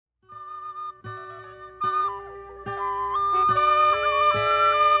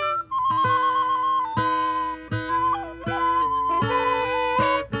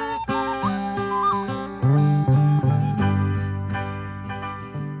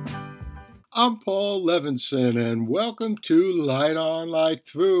I'm Paul Levinson, and welcome to Light On, Light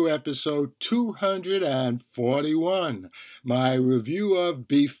Through, episode 241, my review of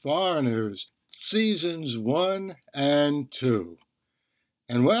Beforeigners, seasons 1 and 2.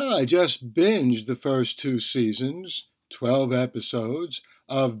 And well, I just binged the first two seasons, 12 episodes,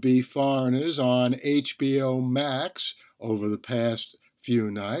 of Beforeigners on HBO Max over the past few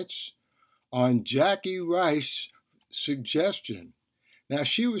nights, on Jackie Rice's suggestion. Now,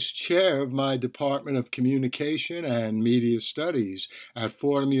 she was chair of my Department of Communication and Media Studies at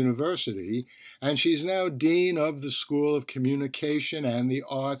Fordham University, and she's now Dean of the School of Communication and the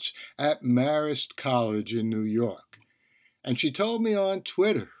Arts at Marist College in New York. And she told me on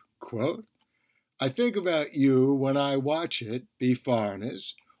Twitter, quote, "I think about you when I watch it,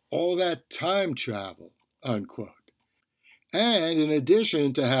 Beforeigners, all that time travel," unquote. And in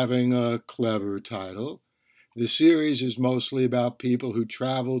addition to having a clever title, the series is mostly about people who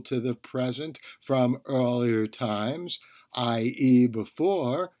travel to the present from earlier times, i.e.,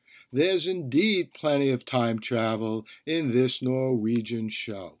 before. There's indeed plenty of time travel in this Norwegian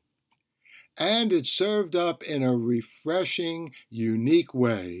show. And it's served up in a refreshing, unique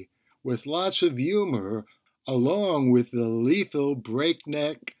way, with lots of humor, along with the lethal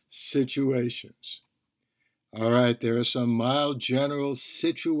breakneck situations. All right, there are some mild general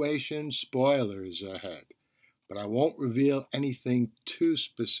situation spoilers ahead, but I won't reveal anything too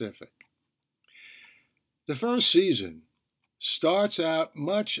specific. The first season starts out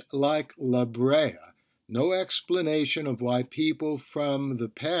much like La Brea. No explanation of why people from the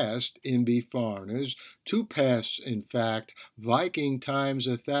past in Beforeigners, two pasts in fact, Viking times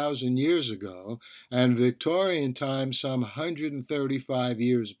 1,000 years ago and Victorian times some 135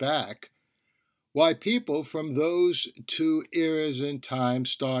 years back, why people from those two eras in time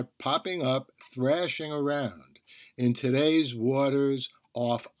start popping up, thrashing around in today's waters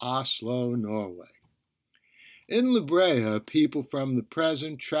off Oslo, Norway. In La Brea, people from the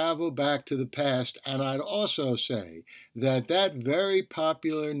present travel back to the past, and I'd also say that that very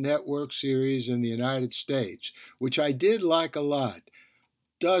popular network series in the United States, which I did like a lot,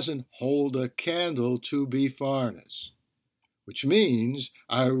 doesn't hold a candle to Beforeigners. Which means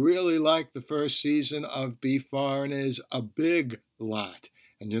I really like the first season of Beforeigners a big lot.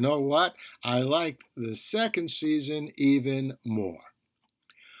 And you know what? I liked the second season even more.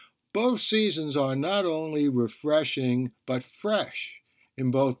 Both seasons are not only refreshing, but fresh in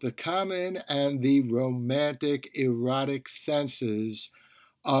both the common and the romantic, erotic senses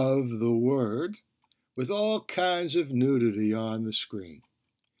of the word, with all kinds of nudity on the screen.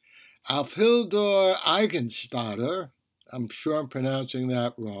 Alfhildur Eigenstatter, I'm sure I'm pronouncing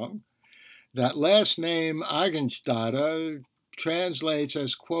that wrong, that last name Eigenstatter translates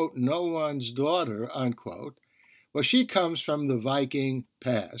as, quote, no one's daughter, unquote. Well, she comes from the Viking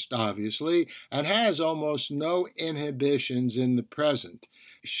past, obviously, and has almost no inhibitions in the present.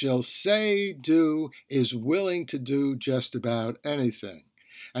 She'll say, do, is willing to do just about anything.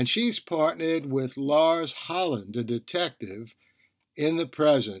 And she's partnered with Lars Holland, a detective, in the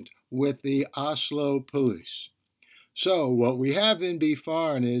present with the Oslo police. So what we have in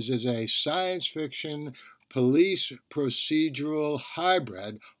Beforeigners is a science fiction police procedural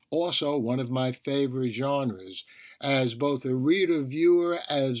hybrid, also one of my favorite genres, as both a reader-viewer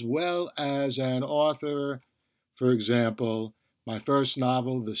as well as an author. For example, my first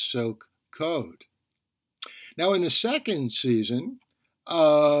novel, The Silk Code. Now, in the second season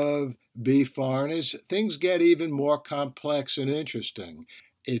of Beforeigners, things get even more complex and interesting.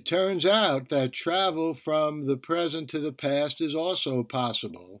 It turns out that travel from the present to the past is also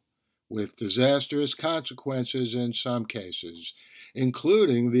possible, with disastrous consequences in some cases,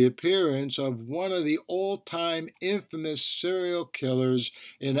 including the appearance of one of the all-time infamous serial killers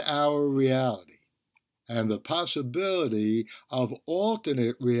in our reality, and the possibility of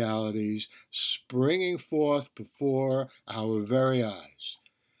alternate realities springing forth before our very eyes.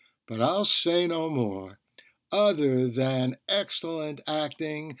 But I'll say no more, other than excellent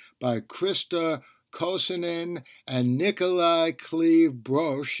acting by Krista Kosonen and Nikolai Cleve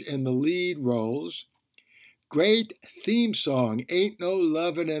Brosh in the lead roles. Great theme song, Ain't No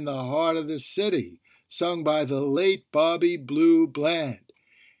Lovin' in the Heart of the City, sung by the late Bobby Blue Bland.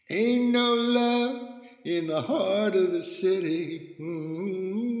 Ain't no love in the heart of the city.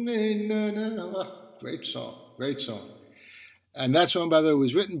 Ain't no. Great song, great song. And that song, by the way,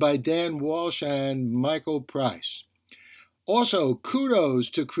 was written by Dan Walsh and Michael Price. Also, kudos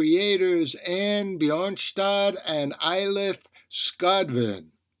to creators Anne Bjornstad and Eilif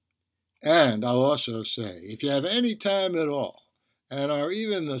Skadvin. And I'll also say, if you have any time at all, and are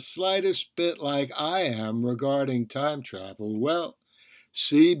even the slightest bit like I am regarding time travel, well,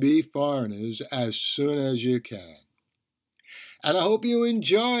 see Be Foreigners as soon as you can. And I hope you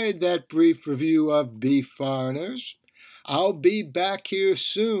enjoyed that brief review of Be Foreigners. I'll be back here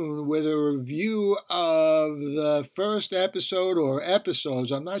soon with a review of the first episode or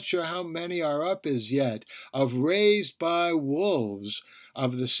episodes, I'm not sure how many are up as yet, of Raised by Wolves,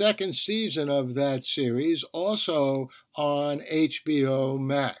 of the second season of that series, also on HBO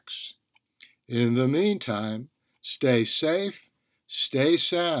Max. In the meantime, stay safe, stay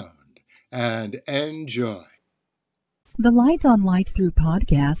sound, and enjoy. The Light on Light Through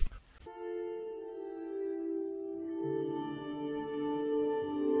podcast.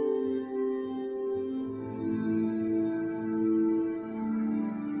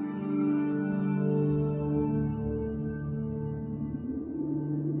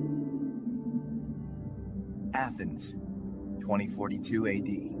 Athens, 2042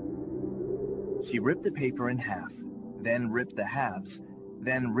 AD. She ripped the paper in half, then ripped the halves,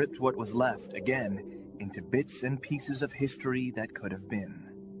 then ripped what was left again into bits and pieces of history that could have been.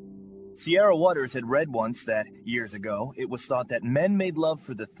 Sierra Waters had read once that, years ago, it was thought that men made love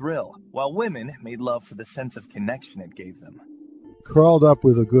for the thrill, while women made love for the sense of connection it gave them. Curled Up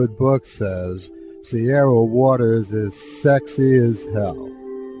with a Good Book says, Sierra Waters is sexy as hell.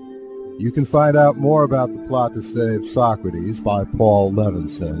 You can find out more about The Plot to Save Socrates by Paul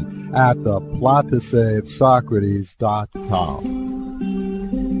Levinson at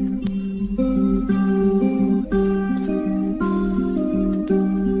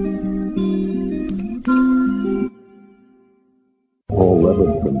Paul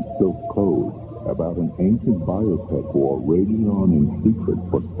Levinson spills code about an ancient biotech war raging on in secret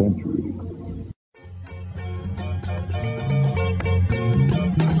for centuries.